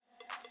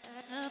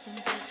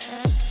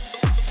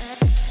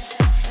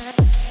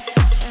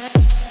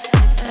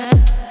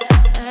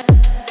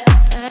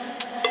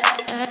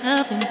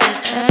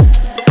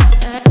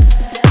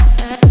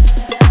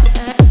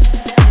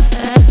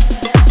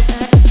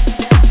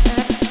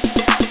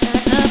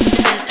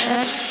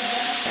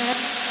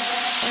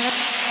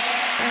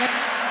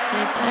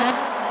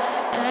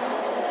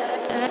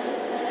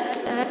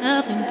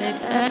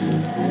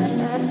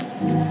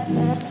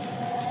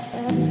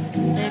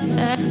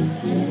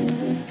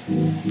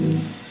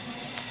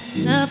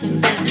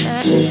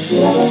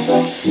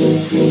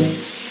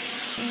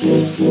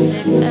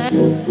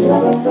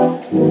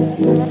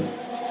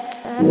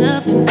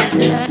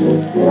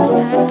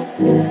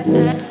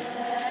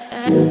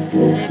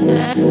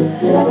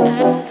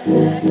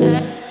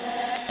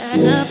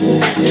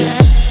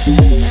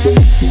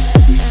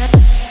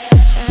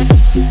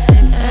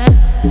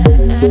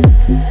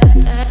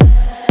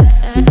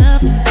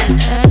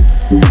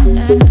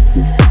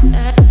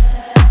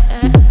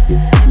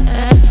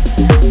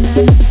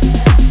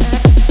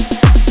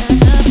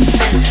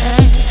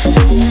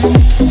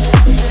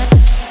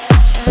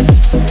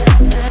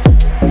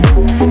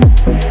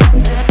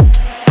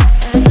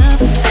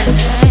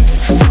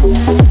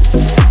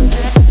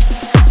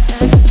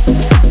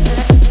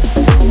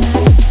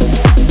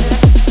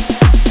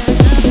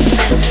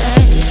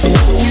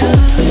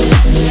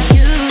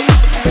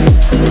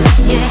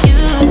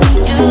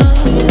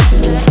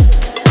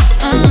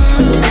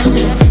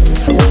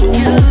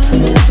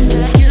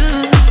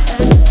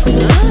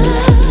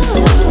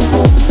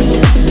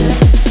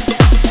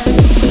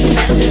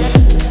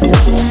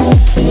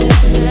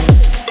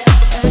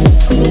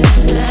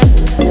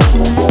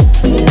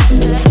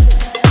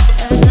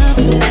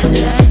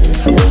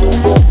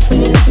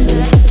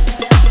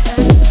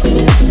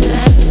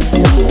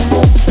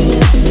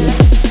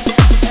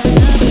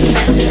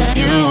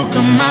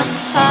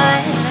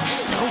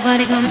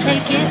Nobody gon'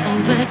 take it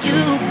over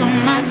you, got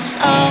my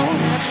soul.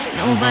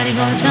 Nobody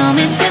gon' tell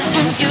me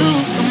different.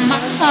 You got my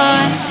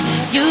heart,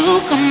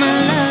 you got my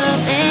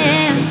love,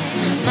 and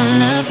my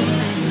love,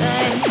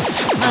 baby,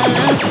 my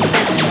love.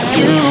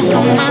 You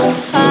got my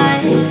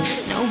heart.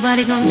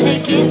 Nobody gon'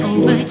 take it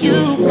over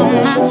you, got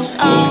my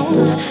soul.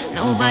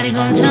 Nobody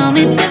gon' tell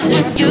me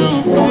different.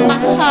 You got my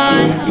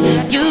heart,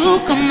 you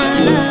got my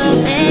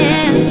love,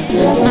 and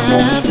my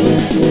love,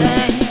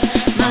 baby,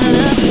 my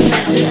love,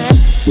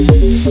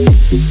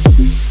 baby.